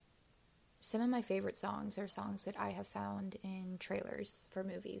some of my favorite songs are songs that I have found in trailers for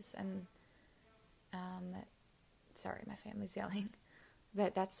movies. And, sorry, my family's yelling.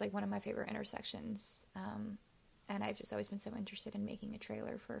 But that's like one of my favorite intersections. And I've just always been so interested in making a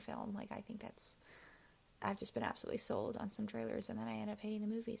trailer for a film. Like, I think I've just been absolutely sold on some trailers, and then I end up hating the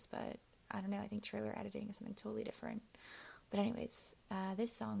movies. But I don't know, I think trailer editing is something totally different. But anyways,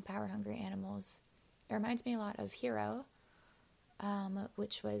 this song, Power Hungry Animals, it reminds me a lot of Hero,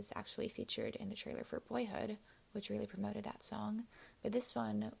 which was actually featured in the trailer for Boyhood, which really promoted that song. But this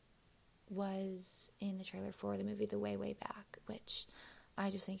one was in the trailer for the movie The Way, Way Back, which I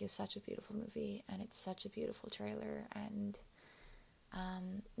just think is such a beautiful movie, and it's such a beautiful trailer, and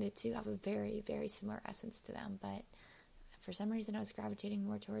the two have a very, very similar essence to them, but for some reason I was gravitating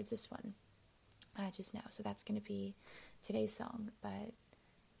more towards this one. I just know. So that's going to be today's song, but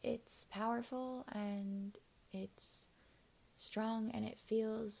it's powerful, and it's strong, and it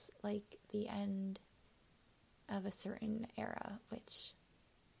feels like the end of a certain era, which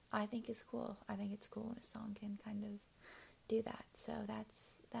I think is cool. I think it's cool when a song can kind of do that. So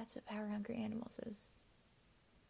that's what Power Hungry Animals is.